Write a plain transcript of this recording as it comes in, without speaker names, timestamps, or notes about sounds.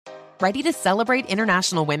Ready to celebrate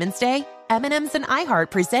International Women's Day? M&M's and iHeart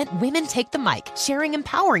present Women Take the Mic, sharing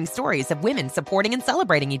empowering stories of women supporting and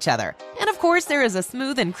celebrating each other. And of course, there is a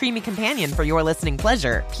smooth and creamy companion for your listening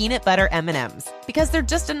pleasure, peanut butter M&M's. Because they're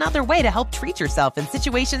just another way to help treat yourself in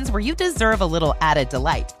situations where you deserve a little added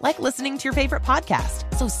delight, like listening to your favorite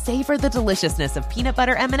podcast. So savor the deliciousness of peanut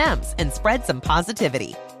butter M&M's and spread some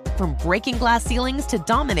positivity. From breaking glass ceilings to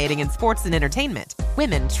dominating in sports and entertainment,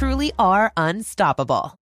 women truly are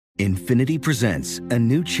unstoppable. Infiniti presents a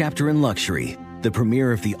new chapter in luxury, the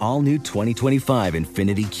premiere of the all-new 2025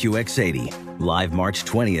 Infiniti QX80, live March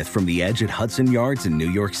 20th from the Edge at Hudson Yards in New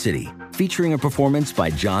York City, featuring a performance by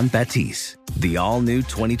John Batiste. The all-new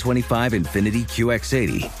 2025 Infiniti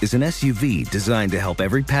QX80 is an SUV designed to help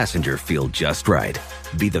every passenger feel just right.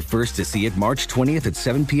 Be the first to see it March 20th at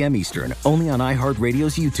 7 p.m. Eastern, only on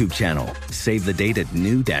iHeartRadio's YouTube channel. Save the date at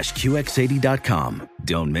new-QX80.com.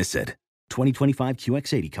 Don't miss it. 2025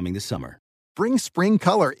 QX80 coming this summer. Bring spring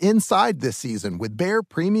color inside this season with Behr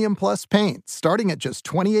Premium Plus paint, starting at just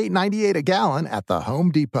 $28.98 a gallon at the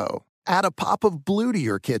Home Depot. Add a pop of blue to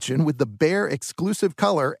your kitchen with the Behr exclusive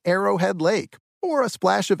color Arrowhead Lake, or a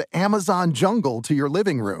splash of Amazon Jungle to your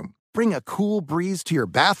living room. Bring a cool breeze to your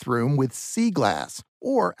bathroom with Sea Glass,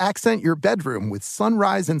 or accent your bedroom with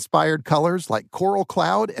sunrise-inspired colors like Coral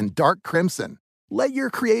Cloud and Dark Crimson. Let your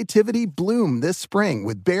creativity bloom this spring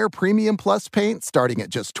with Behr Premium Plus paint starting at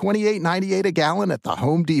just $28.98 a gallon at the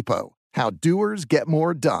Home Depot. How doers get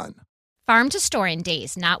more done. Farm to store in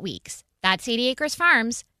days, not weeks. That's 80 Acres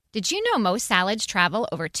Farms. Did you know most salads travel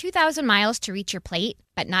over 2,000 miles to reach your plate?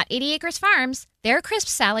 But not 80 Acres Farms. Their crisp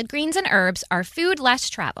salad greens and herbs are food less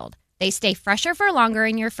traveled. They stay fresher for longer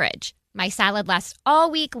in your fridge. My salad lasts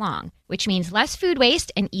all week long, which means less food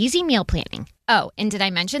waste and easy meal planning. Oh, and did I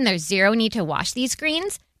mention there's zero need to wash these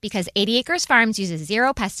greens? Because 80 Acres Farms uses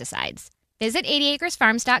zero pesticides. Visit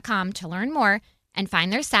 80acresfarms.com to learn more and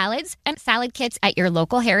find their salads and salad kits at your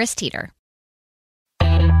local Harris Teeter.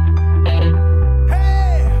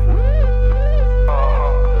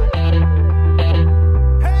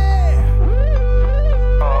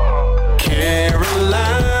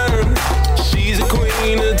 Caroline, she's a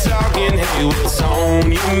queen of talking. Hey, what's on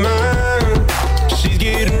your mind? She's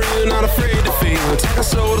getting real, not afraid to feel. Talking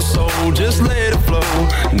soul to soul, just let it flow.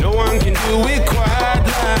 No one can do it quite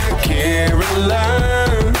like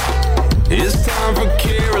Caroline. It's time for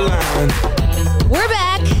Caroline. We're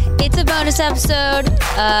back. It's a bonus episode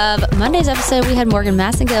of Monday's episode. We had Morgan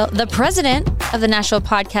Massengill, the president of the National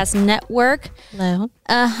Podcast Network. Hello.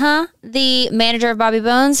 The manager of Bobby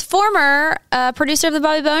Bones, former producer of the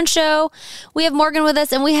Bobby Bones Show. We have Morgan with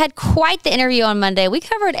us, and we had quite the interview on Monday. We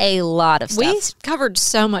covered a lot of stuff. We covered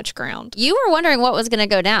so much ground. You were wondering what was going to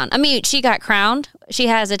go down. I mean, she got crowned. She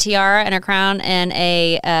has a tiara and a crown and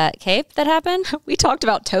a cape that happened. We talked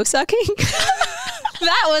about toe sucking.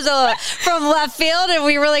 That was from left field, and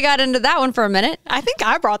we really got into that one for a minute. I think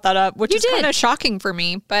I brought that up, which is kind of shocking for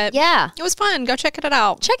me, but yeah, it was fun. Go check it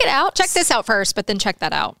out. Check it out. Check this out first, but then check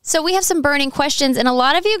that out. So we have some burning questions, and a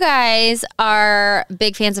lot of you guys are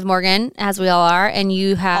big fans of Morgan, as we all are, and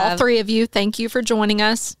you have... All three of you, thank you for joining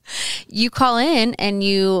us. You call in, and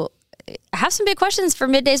you have some big questions for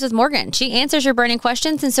Middays with Morgan. She answers your burning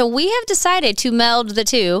questions, and so we have decided to meld the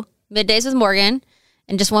two, Middays with Morgan,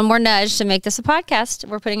 and just one more nudge to make this a podcast.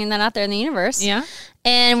 We're putting that out there in the universe. Yeah.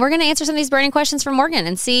 And we're going to answer some of these burning questions from Morgan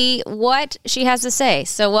and see what she has to say.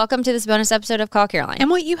 So welcome to this bonus episode of Call Caroline. And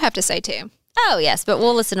what you have to say, too. Oh, yes, but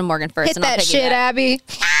we'll listen to Morgan first. Hit that shit, Abby.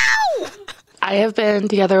 Ow! I have been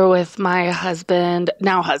together with my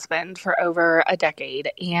now husband, for over a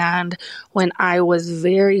decade. And when I was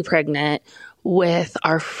very pregnant with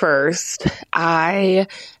our first, I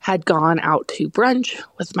had gone out to brunch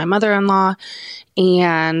with my mother-in-law,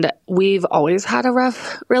 and we've always had a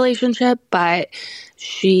rough relationship, but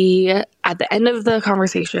she, at the end of the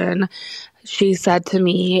conversation, she said to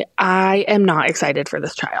me, "I am not excited for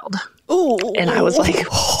this child." Ooh. And I was like,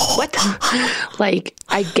 what? Like,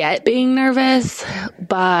 I get being nervous,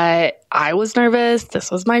 but I was nervous.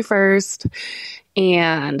 This was my first,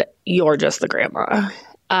 and you're just the grandma.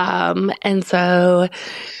 And so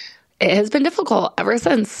it has been difficult ever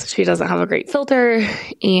since. She doesn't have a great filter,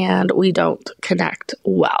 and we don't connect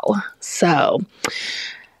well. So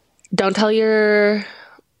don't tell your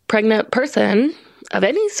pregnant person of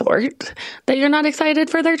any sort that you're not excited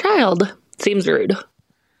for their child. Seems rude.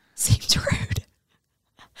 Seems rude.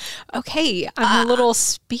 Okay, I'm a little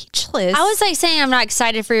speechless. I was like saying I'm not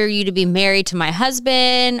excited for you to be married to my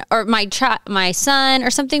husband or my son or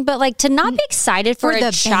something, but like to not be excited for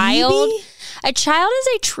a child. baby? A child is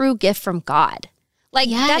a true gift from God. Like,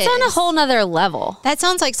 that's on a whole nother level. That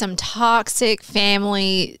sounds like some toxic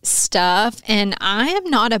family stuff. And I am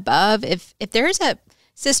not above if there's a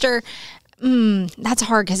sister, that's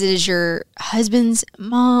hard because it is your husband's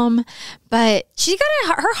mom. But she's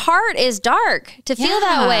got her heart is dark to feel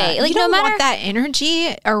that way. Like, you don't want that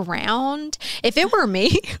energy around. If it were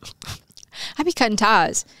me, I'd be cutting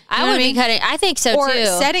ties. I would be cutting. I think so, or too. Or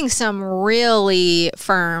setting some really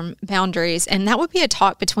firm boundaries. And that would be a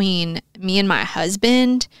talk between me and my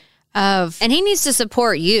husband of... And he needs to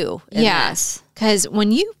support you in this. Because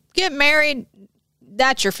when you get married,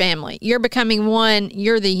 that's your family. You're becoming one.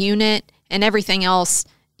 You're the unit. And everything else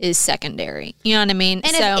is secondary. You know what I mean?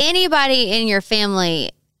 And if anybody in your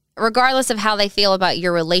family... regardless of how they feel about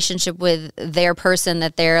your relationship with their person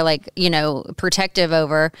that they're like, you know, protective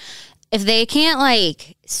over, if they can't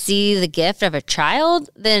like see the gift of a child,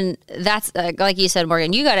 then that's like you said,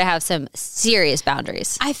 Morgan, you got to have some serious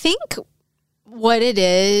boundaries. I think what it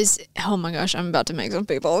is, oh my gosh, I'm about to make some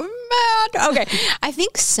people mad. Okay. I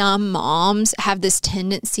think some moms have this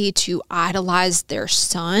tendency to idolize their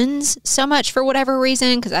sons so much for whatever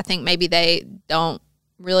reason, because I think maybe they don't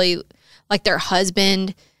really like their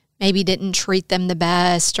husband maybe didn't treat them the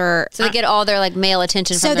best, or so they get all their like male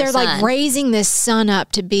attention from their son. So they're like raising this son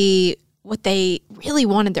up to be what they really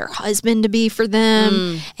wanted their husband to be for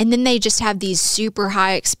them. And then they just have these super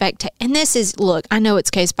high expectations. And this is, look, I know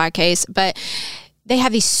it's case by case, but they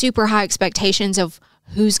have these super high expectations of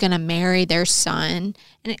who's going to marry their son.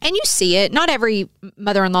 And you see it. Not every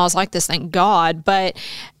mother-in-law is like this, thank God, but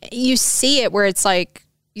you see it where it's like,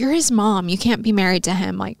 you're his mom. You can't be married to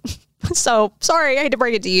him. Like, so sorry, I hate to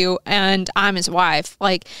break it to you, and I'm his wife.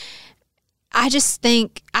 Like, I just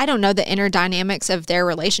think, I don't know the inner dynamics of their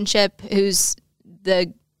relationship, who's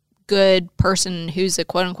the good person, who's a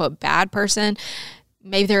quote unquote bad person.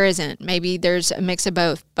 Maybe there isn't. Maybe there's a mix of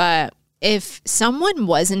both. But if someone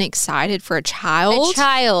wasn't excited for a child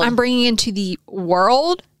I'm bringing into the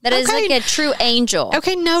world, that is like a true angel.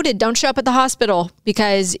 Okay, noted. Don't show up at the hospital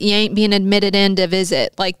because you ain't being admitted in to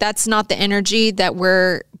visit. Like, that's not the energy that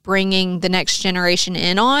we're bringing the next generation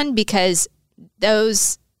in on, because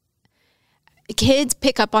those kids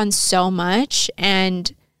pick up on so much,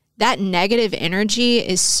 and that negative energy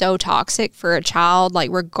is so toxic for a child. Like,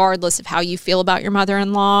 regardless of how you feel about your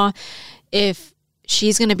mother-in-law, if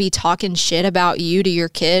she's going to be talking shit about you to your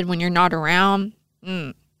kid when you're not around,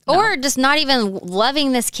 or just not even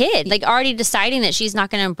loving this kid, like already deciding that she's not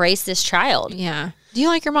going to embrace this child. Yeah. Do you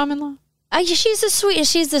like your mom-in-law? She's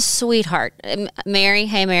a sweetheart. Mary,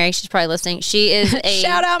 hey Mary, she's probably listening. She is a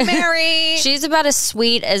shout out Mary. She's about as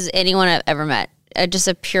sweet as anyone I've ever met. Just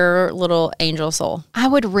a pure little angel soul. I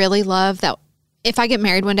would really love that. If I get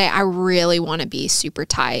married one day, I really want to be super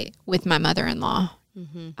tight with my mother-in-law.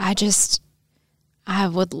 I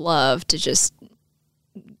would love to just,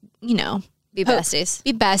 you know, be besties.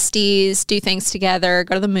 Be besties, do things together,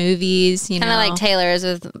 go to the movies, you know. Kind of like Taylor's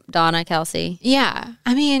with Donna Kelsey. Yeah.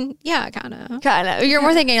 I mean, yeah, kind of. You're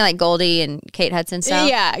more thinking like Goldie and Kate Hudson style?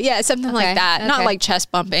 Yeah, something like that. Okay. Not like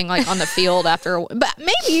chest bumping like on the field after, but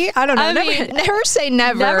maybe, I don't know. Never say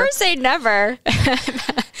never. Never say never. But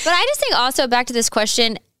I just think also back to this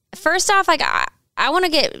question, first off, like I want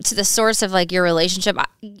to get to the source of like your relationship.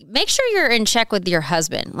 Make sure you're in check with your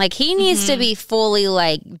husband. Like, he needs to be fully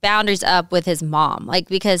like boundaries up with his mom, like,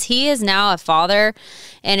 because he is now a father.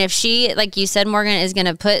 And if she, like you said, Morgan, is going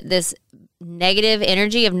to put this negative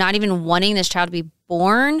energy of not even wanting this child to be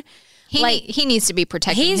born, he needs to be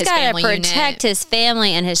protecting his family. He's got to protect his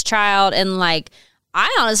family and his child. And like,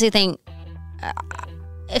 I honestly think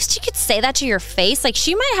if she could say that to your face, like,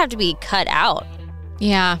 she might have to be cut out.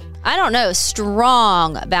 Yeah. I don't know,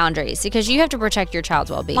 strong boundaries, because you have to protect your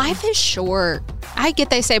child's well-being. Life is short. I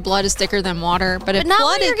get they say blood is thicker than water, but if not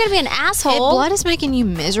blood when you're going to be an asshole. If blood is making you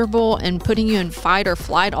miserable and putting you in fight or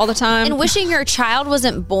flight all the time, and wishing your child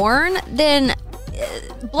wasn't born, then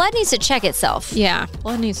blood needs to check itself. Yeah,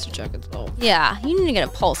 blood needs to check itself. Yeah, you need to get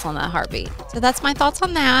a pulse on that heartbeat. So that's my thoughts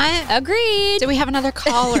on that. Agreed. Do we have another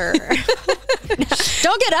caller?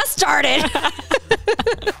 Don't get us started.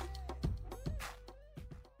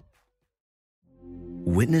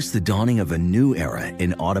 Witness the dawning of a new era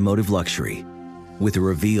in automotive luxury with a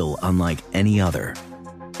reveal unlike any other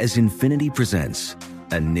as Infiniti presents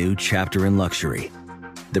a new chapter in luxury,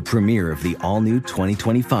 the premiere of the all-new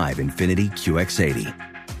 2025 Infiniti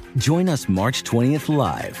QX80. Join us March 20th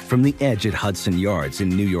live from the Edge at Hudson Yards in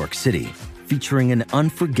New York City, featuring an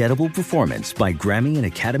unforgettable performance by Grammy and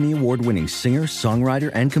Academy Award-winning singer, songwriter,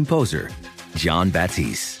 and composer, John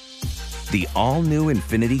Batiste. The all-new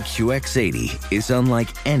Infiniti QX80 is unlike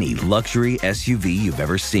any luxury SUV you've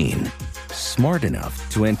ever seen. Smart enough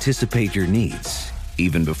to anticipate your needs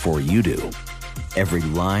even before you do. Every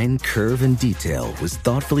line, curve, and detail was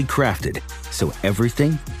thoughtfully crafted so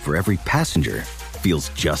everything for every passenger feels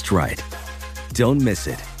just right. Don't miss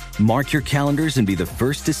it. Mark your calendars and be the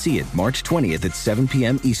first to see it March 20th at 7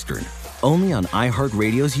 p.m. Eastern, only on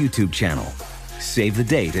iHeartRadio's YouTube channel. Save the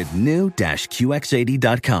date at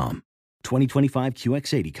new-QX80.com. 2025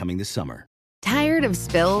 QX80 coming this summer. Tired of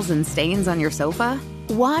spills and stains on your sofa?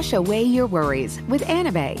 Wash away your worries with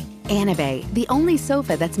Anabay. Anabay, the only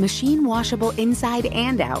sofa that's machine washable inside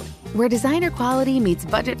and out, where designer quality meets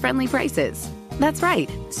budget-friendly prices. That's right,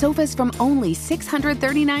 sofas from only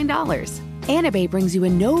 $639. Anabay brings you a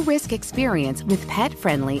no-risk experience with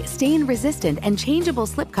pet-friendly, stain-resistant, and changeable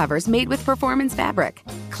slipcovers made with performance fabric,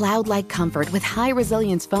 cloud-like comfort with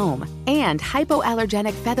high-resilience foam, and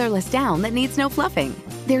hypoallergenic featherless down that needs no fluffing.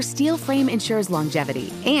 Their steel frame ensures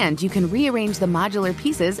longevity, and you can rearrange the modular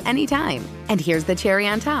pieces anytime. And here's the cherry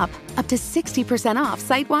on top, up to 60% off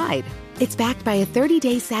site-wide. It's backed by a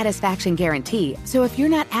 30-day satisfaction guarantee, so if you're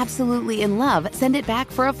not absolutely in love, send it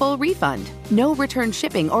back for a full refund. No return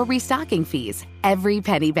shipping or restocking fees. Every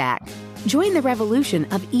penny back. Join the revolution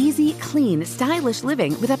of easy, clean, stylish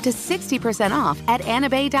living with up to 60% off at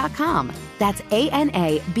anabay.com. That's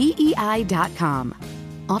ANABEI.com.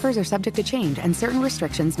 Offers are subject to change and certain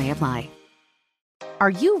restrictions may apply.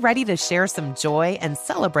 Are you ready to share some joy and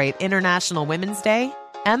celebrate International Women's Day?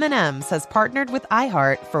 M&M's has partnered with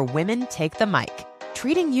iHeart for Women Take the Mic,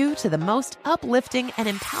 treating you to the most uplifting and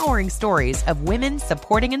empowering stories of women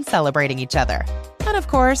supporting and celebrating each other. And of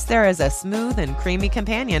course, there is a smooth and creamy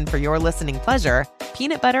companion for your listening pleasure,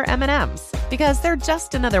 peanut butter M&M's, because they're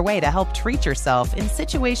just another way to help treat yourself in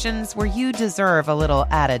situations where you deserve a little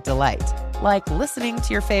added delight, like listening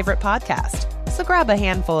to your favorite podcast. So grab a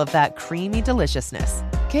handful of that creamy deliciousness.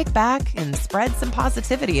 Kick back and spread some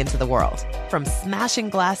positivity into the world. From smashing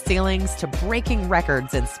glass ceilings to breaking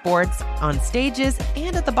records in sports, on stages,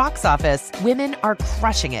 and at the box office, women are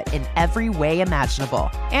crushing it in every way imaginable.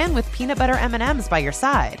 And with peanut butter M&M's by your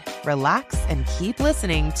side, relax and keep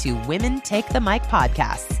listening to Women Take the Mic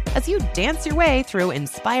podcasts as you dance your way through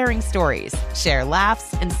inspiring stories, share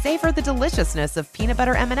laughs, and savor the deliciousness of peanut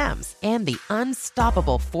butter M&M's and the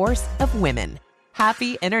unstoppable force of women.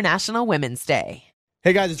 Happy International Women's Day.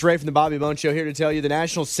 Hey guys, it's Ray from the Bobby Bone Show here to tell you the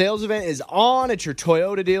national sales event is on at your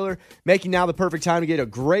Toyota dealer, making now the perfect time to get a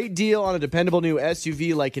great deal on a dependable new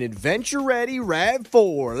SUV like an adventure-ready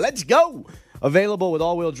RAV4. Let's go! Available with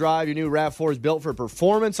all-wheel drive, your new RAV4 is built for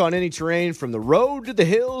performance on any terrain, from the road to the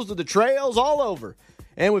hills to the trails, all over.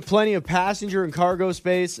 And with plenty of passenger and cargo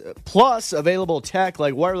space, plus available tech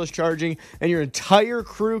like wireless charging, and your entire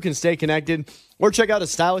crew can stay connected. Or check out a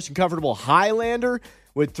stylish and comfortable Highlander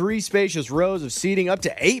with 3 spacious rows of seating, up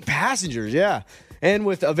to 8 passengers, yeah. And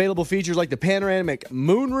with available features like the panoramic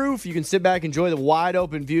moonroof, you can sit back and enjoy the wide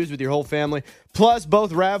open views with your whole family. Plus,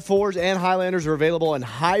 both RAV4s and Highlanders are available in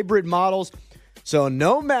hybrid models. So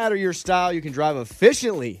no matter your style, you can drive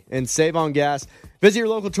efficiently and save on gas. Visit your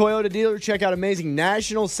local Toyota dealer. Check out amazing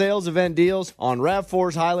national sales event deals on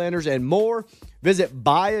RAV4s, Highlanders, and more. Visit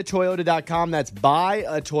buyatoyota.com. That's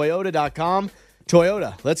buyatoyota.com.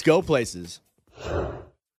 Toyota, let's go places.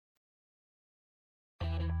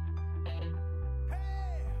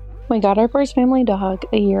 We got our first family dog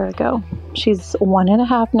a year ago. She's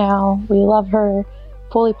 1.5 now. We love her,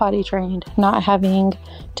 fully potty trained, not having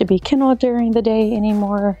to be kenneled during the day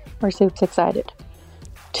anymore. We're super excited.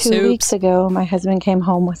 2 weeks ago, my husband came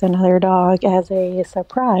home with another dog as a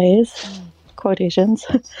surprise, quotations.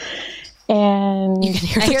 And you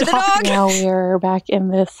can hear the dog. Now we're back in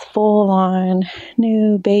this full-on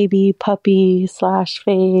new baby puppy /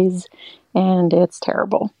 phase, and it's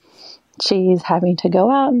terrible. She's having to go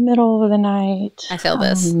out in the middle of the night. I feel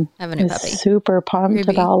this. Have a new puppy. Super pumped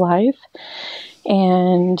about life,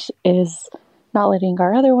 and is not letting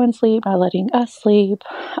our other one sleep, not letting us sleep,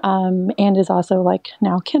 and is also like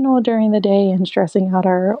now kenneled during the day and stressing out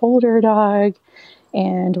our older dog.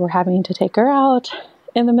 And we're having to take her out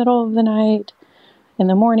in the middle of the night, in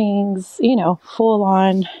the mornings, full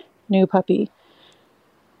on new puppy.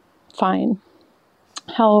 Fine.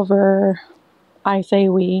 However, I say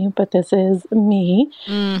we, but this is me.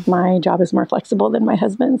 My job is more flexible than my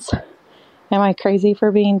husband's. Am I crazy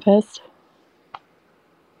for being pissed?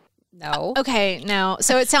 No. Okay, no.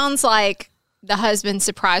 So it sounds like the husband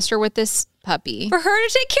surprised her with this puppy. For her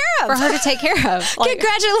to take care of. For her to take care of.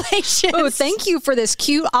 Congratulations. Oh, thank you for this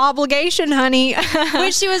cute obligation, honey.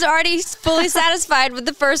 When she was already fully satisfied with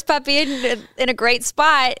the first puppy in a great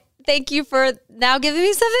spot. Thank you for now giving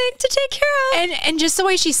me something to take care of. And just the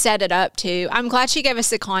way she set it up, too. I'm glad she gave us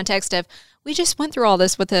the context of, we just went through all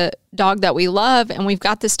this with a dog that we love, and we've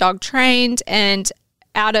got this dog trained, and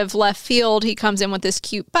out of left field, he comes in with this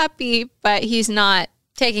cute puppy, but he's not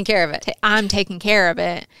taking care of it. I'm taking care of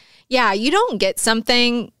it. Yeah, you don't get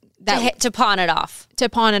something to pawn it off.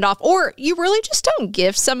 Or you really just don't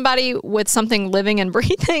gift somebody with something living and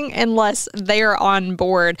breathing unless they're on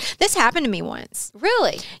board. This happened to me once.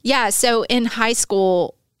 Really? Yeah. So in high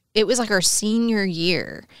school, it was like our senior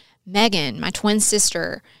year. Megan, my twin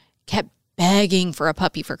sister, kept begging for a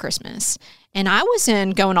puppy for Christmas. And I was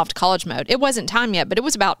in going off to college mode. It wasn't time yet, but it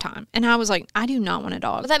was about time. And I was like, I do not want a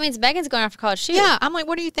dog. But that means Megan's going off to college too. Yeah. I'm like,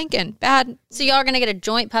 what are you thinking? Bad. So y'all are going to get a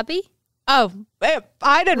joint puppy? Oh,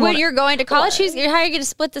 I didn't. When you're going to college, how are you going to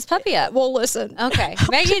split this puppy up? Well, listen. Okay,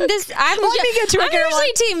 Megan. I'm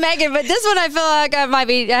usually team Megan, but this one I feel like I might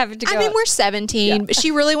be having to go. I mean, we're 17, but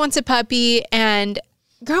she really wants a puppy. And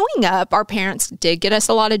growing up, our parents did get us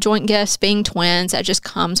a lot of joint gifts. Being twins, that just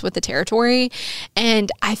comes with the territory.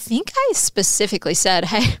 And I think I specifically said,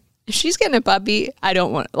 "Hey, if she's getting a puppy, I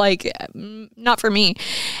don't want not for me."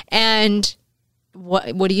 And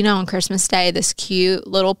what do you know, on Christmas Day, this cute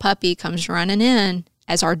little puppy comes running in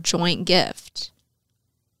as our joint gift.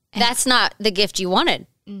 And that's not the gift you wanted.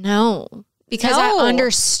 No, because I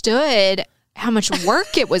understood how much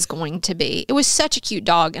work it was going to be. It was such a cute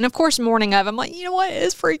dog. And of course, morning of, I'm like, you know what?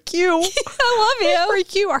 It's pretty cute. I love you. It's pretty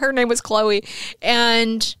cute. Her name was Chloe.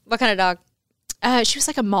 And what kind of dog? She was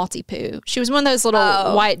like a Maltipoo. She was one of those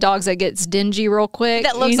little white dogs that gets dingy real quick.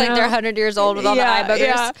 That looks like they're 100 years old with all the eye boogers.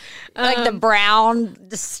 Yeah. Like the brown,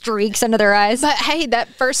 the streaks under their eyes. But hey,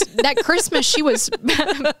 that Christmas, she was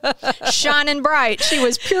shining bright. She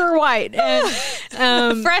was pure white.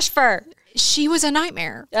 And fresh fur. She was a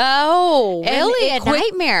nightmare. Oh, really? A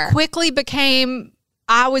nightmare. Quickly became,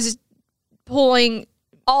 I was pulling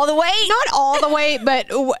all the weight? Not all the weight, but I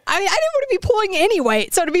didn't want to be pulling any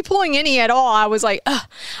weight. So to be pulling any at all, I was like,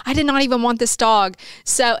 I did not even want this dog.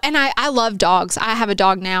 So, and I love dogs. I have a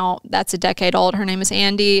dog now that's a decade old. Her name is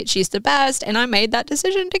Andy. She's the best. And I made that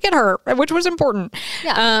decision to get her, which was important.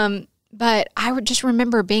 Yeah. But I would just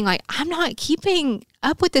remember being like, I'm not keeping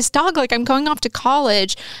up with this dog. Like, I'm going off to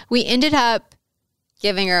college. We ended up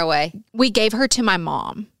giving her away. We gave her to my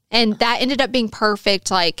mom. And that ended up being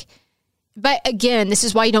perfect. Like, but again, this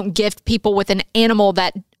is why you don't gift people with an animal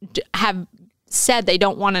that have said they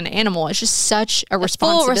don't want an animal. It's just such a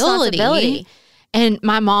responsibility. And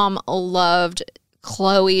my mom loved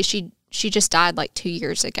Chloe. She just died like 2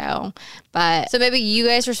 years ago. But so maybe you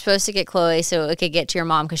guys were supposed to get Chloe so it could get to your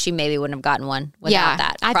mom, because she maybe wouldn't have gotten one without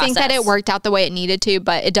that process. I think that it worked out the way it needed to,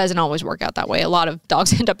 but it doesn't always work out that way. A lot of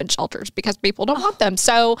dogs end up in shelters because people don't want them.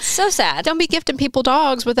 So sad. Don't be gifting people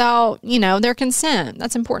dogs without, their consent.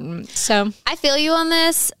 That's important. So I feel you on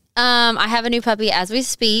this. I have a new puppy as we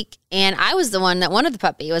speak, and I was the one that wanted the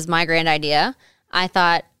puppy. It was my grand idea. I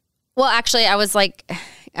thought, well, actually, I was like,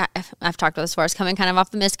 I've talked about this before. I was coming kind of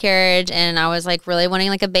off the miscarriage, and I was like really wanting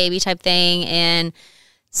like a baby type thing. And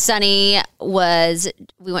we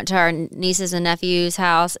went to our nieces and nephews'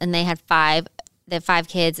 house, and they had five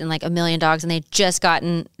kids and like 1 million dogs, and they had just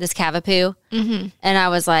gotten this Cavapoo. Mm-hmm. And I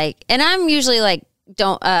was like, and I'm usually like,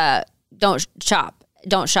 don't shop,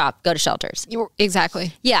 go to shelters.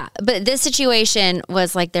 Exactly. Yeah. But this situation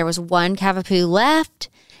was like, there was one Cavapoo left,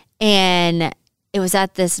 and it was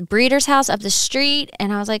at this breeder's house up the street,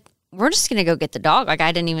 and I was like, we're just going to go get the dog. Like,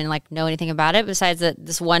 I didn't even like know anything about it besides that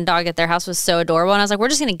this one dog at their house was so adorable, and I was like, we're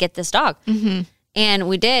just going to get this dog. Mm-hmm. And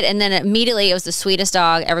we did, and then immediately it was the sweetest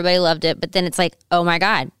dog. Everybody loved it, but then it's like, oh my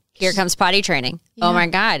God, here comes potty training. Yeah. Oh my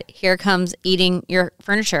God, here comes eating your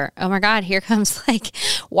furniture. Oh my God, here comes like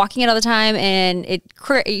walking it all the time, and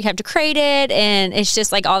you have to crate it, and it's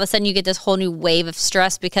just like all of a sudden you get this whole new wave of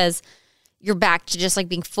stress because you're back to just like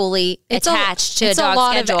being fully attached to a dog's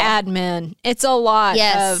schedule. It's a lot of admin. It's a lot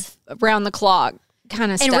of around the clock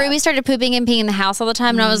kind of stuff. And Ruby started pooping and peeing in the house all the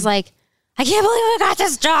time. And I was like, I can't believe we got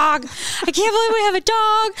this dog. I can't believe we have a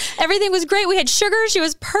dog. Everything was great. We had Sugar. She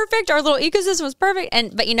was perfect. Our little ecosystem was perfect.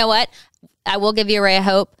 But you know what? I will give you a ray of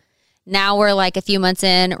hope. Now we're like a few months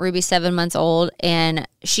in. Ruby's 7 months old, and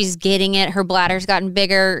she's getting it. Her bladder's gotten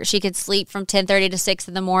bigger. She could sleep from 10:30 to 6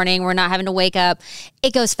 in the morning. We're not having to wake up.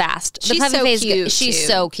 It goes fast. She's so cute. She's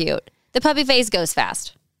so cute. The puppy phase goes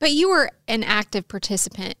fast. But you were an active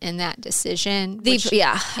participant in that decision, which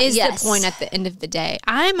is the point at the end of the day.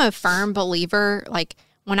 I'm a firm believer, like,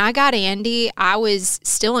 when I got Andy, I was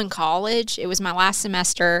still in college. It was my last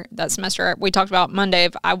semester. That semester we talked about Monday.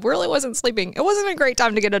 I really wasn't sleeping. It wasn't a great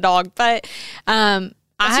time to get a dog, but so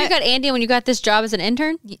you got Andy when you got this job as an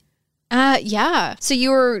intern? Yeah. So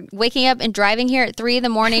you were waking up and driving here at 3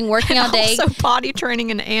 a.m, working all day. Also potty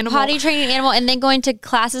training an animal. And then going to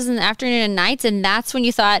classes in the afternoon and nights. And that's when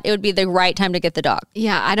you thought it would be the right time to get the dog.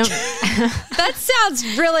 Yeah, I don't. That sounds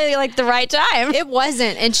really like the right time. It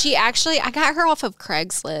wasn't. And she actually, I got her off of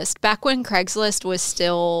Craigslist back when Craigslist was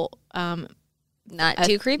still not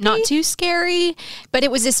too creepy, not too scary. But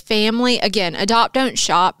it was this family, again, adopt, don't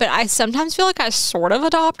shop. But I sometimes feel like I sort of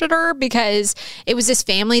adopted her because it was this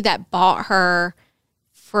family that bought her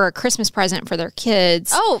for a Christmas present for their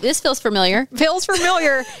kids. Oh, this feels familiar.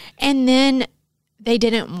 And then they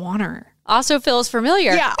didn't want her. Also feels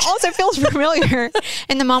familiar. Yeah, also feels familiar.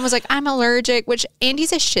 And the mom was like, I'm allergic, which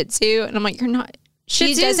Andy's a Shih Tzu. And I'm like, you're not.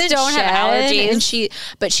 She doesn't have allergies.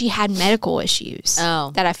 But she had medical issues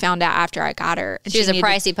that I found out after I got her. And she was a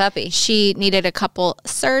pricey puppy. She needed a couple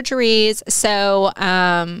surgeries. So,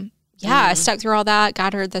 I stuck through all that,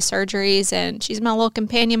 got her the surgeries, and she's my little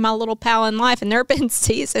companion, my little pal in life. And there have been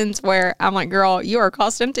seasons where I'm like, girl, you are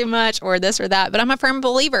costing too much or this or that. But I'm a firm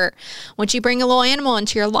believer. Once you bring a little animal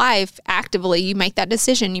into your life actively, you make that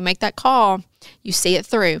decision, you make that call, you see it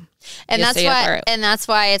through. And that's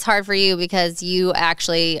why it's hard for you, because you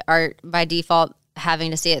actually are by default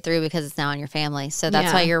having to see it through because it's now in your family. So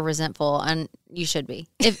that's why you're resentful, and you should be.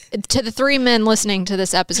 If to the 3 men listening to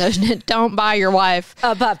this episode, don't buy your wife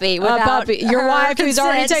a puppy. Your wife who's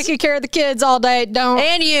already taking care of the kids all day. Don't.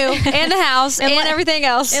 And you and the house and everything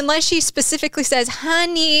else. Unless she specifically says,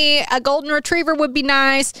 honey, a golden retriever would be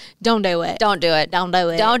nice. Don't do it. Don't do it. Don't do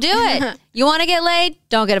it. You want to get laid?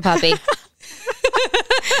 Don't get a puppy.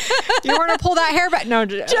 You want to pull that hair back? No,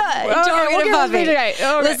 don't get a puppy.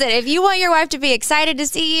 Okay. Listen, if you want your wife to be excited to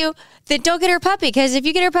see you, then don't get her a puppy, because if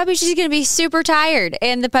you get her a puppy, she's going to be super tired,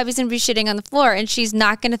 and the puppy's going to be shitting on the floor, and she's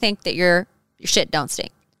not going to think that your shit don't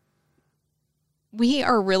stink. We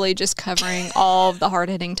are really just covering all of the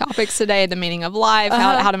hard-hitting topics today: the meaning of life,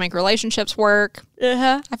 how to make relationships work.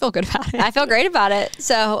 I feel good about it. I feel great about it.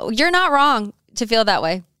 So you're not wrong to feel that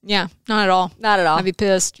way. Yeah, not at all. Not at all. I'd be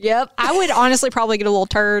pissed. Yep. I would honestly probably get a little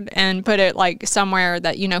turd and put it like somewhere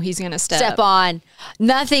that he's going to step on.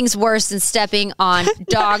 Nothing's worse than stepping on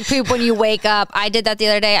dog poop when you wake up. I did that the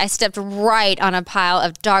other day. I stepped right on a pile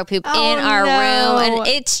of dog poop in our room. And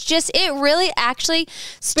it really actually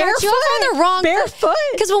starts you off on the wrong barefoot.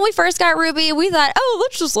 Because when we first got Ruby, we thought,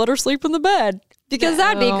 let's just let her sleep in the bed. Because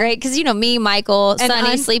that'd be great. Because, me, Michael,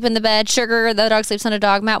 Sonny sleep in the bed. Sugar, the dog, sleeps on a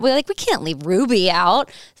dog mat. We can't leave Ruby out.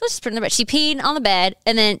 So let's just put her in the bed. She peed on the bed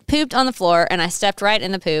and then pooped on the floor. And I stepped right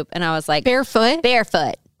in the poop. And I was like, barefoot?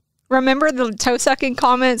 Barefoot. Remember the toe-sucking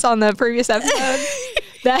comments on the previous episode?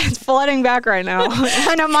 That's flooding back right now.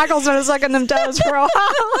 I know Michael's been sucking them toes for a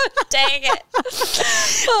while. Dang it.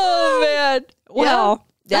 Oh, man. Well...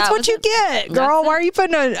 That's what you get, girl. Why are you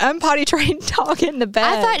putting an unpotty trained dog in the bed?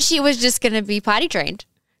 I thought she was just going to be potty trained.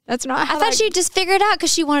 That's not how I thought she'd just figure it out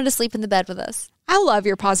because she wanted to sleep in the bed with us. I love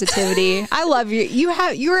your positivity. I love you.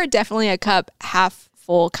 You're definitely a cup half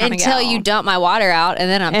full kind of gal. Until you dump my water out, and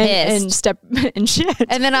then I'm pissed. And shit.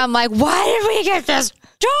 And then I'm like, why did we get this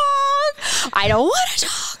dog? I don't want a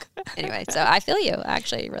dog. Anyway, so I feel you,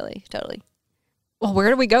 actually, really, totally. Well,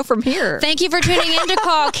 where do we go from here? Thank you for tuning in to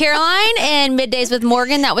Call Caroline and Middays with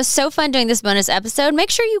Morgan. That was so fun doing this bonus episode.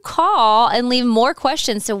 Make sure you call and leave more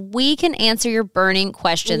questions so we can answer your burning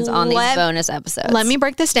questions on these bonus episodes. Let me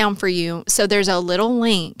break this down for you. So there's a little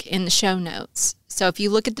link in the show notes. So if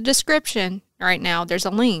you look at the description right now, there's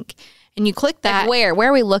a link and you click that. Like where?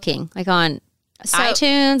 Where are we looking? Like on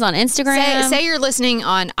iTunes, on Instagram? Say you're listening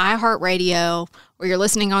on iHeartRadio or you're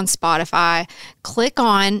listening on Spotify, click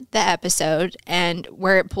on the episode and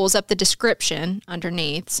where it pulls up the description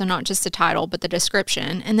underneath. So not just the title, but the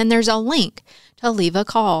description. And then there's a link to leave a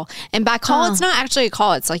call. And by call, it's not actually a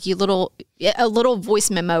call. It's like a little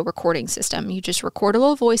voice memo recording system. You just record a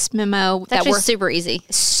little voice memo. That's just super easy.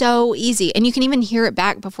 So easy. And you can even hear it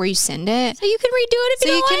back before you send it. So you can redo it if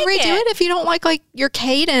you don't like it. So you can redo it if you don't like your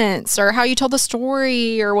cadence or how you told the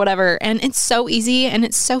story or whatever. And it's so easy and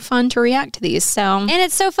it's so fun to react to these. And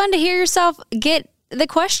it's so fun to hear yourself get the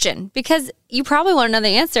question because you probably want to know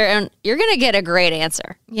the answer and you're going to get a great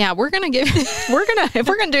answer. Yeah, if we're going to do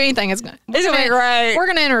anything, it's going to be great. We're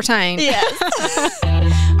going to entertain. Yes.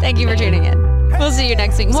 Thank you for tuning in. We'll see you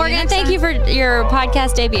next week. Morgan, thank you for your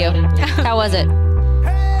podcast debut. How was it?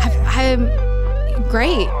 I'm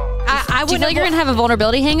great. Do you feel like you're going to have a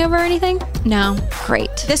vulnerability hangover or anything? No.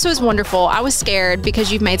 Great. This was wonderful. I was scared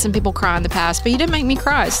because you've made some people cry in the past, but you didn't make me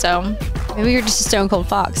cry, so. Maybe you're just a stone cold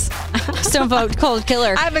fox. Stone cold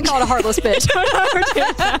killer. I've been called a heartless bitch.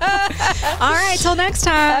 All right, till next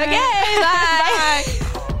time. Okay, bye. Bye.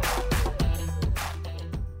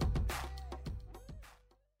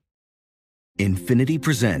 Infinity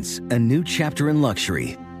presents a new chapter in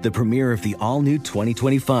luxury, the premiere of the all-new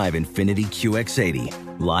 2025 Infinity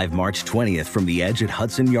QX80, live March 20th from the Edge at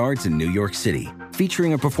Hudson Yards in New York City,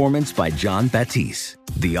 featuring a performance by John Batiste.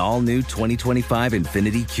 The all-new 2025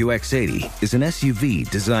 Infinity QX80 is an SUV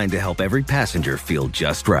designed to help every passenger feel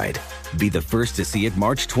just right. Be the first to see it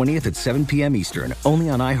March 20th at 7 p.m. Eastern,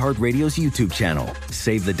 only on iHeartRadio's YouTube channel.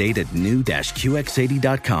 Save the date at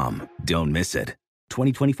new-QX80.com. Don't miss it.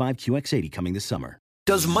 2025 QX80 coming this summer.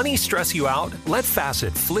 Does money stress you out? Let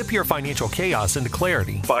Facet flip your financial chaos into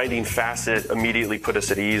clarity. Finding Facet immediately put us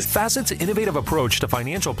at ease. Facet's innovative approach to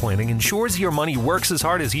financial planning ensures your money works as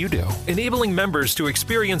hard as you do, enabling members to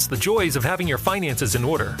experience the joys of having your finances in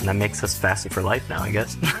order. And that makes us Facet for life now, I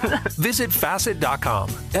guess. Visit Facet.com,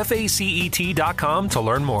 FACET.com to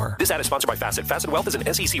learn more. This ad is sponsored by Facet. Facet Wealth is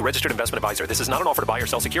an SEC registered investment advisor. This is not an offer to buy or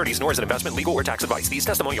sell securities, nor is it investment, legal, or tax advice. These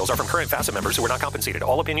testimonials are from current Facet members who are not compensated.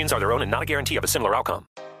 All opinions are their own and not a guarantee of a similar outcome.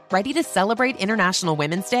 Ready to celebrate International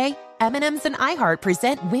Women's Day? M&M's and iHeart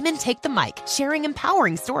present Women Take the Mic, sharing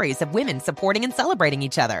empowering stories of women supporting and celebrating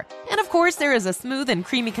each other. And of course, there is a smooth and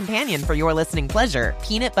creamy companion for your listening pleasure,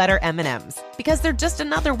 peanut butter M&M's. Because they're just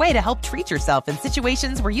another way to help treat yourself in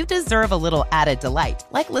situations where you deserve a little added delight,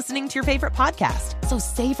 like listening to your favorite podcast. So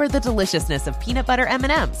savor the deliciousness of peanut butter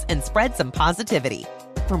M&M's and spread some positivity.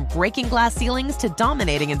 From breaking glass ceilings to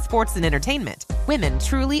dominating in sports and entertainment, women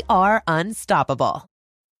truly are unstoppable.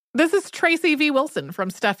 This is Tracy V. Wilson from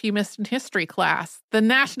Stuff You Missed in History class. The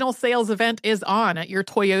national sales event is on at your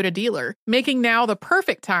Toyota dealer, making now the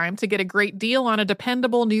perfect time to get a great deal on a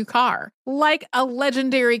dependable new car. Like a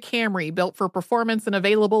legendary Camry built for performance and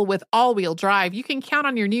available with all-wheel drive, you can count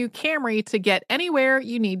on your new Camry to get anywhere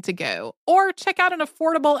you need to go. Or check out an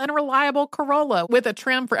affordable and reliable Corolla with a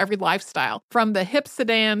trim for every lifestyle. From the hip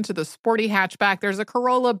sedan to the sporty hatchback, there's a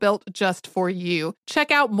Corolla built just for you.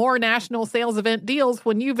 Check out more national sales event deals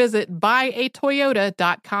when you visit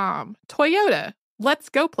buyatoyota.com. Toyota, let's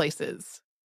go places.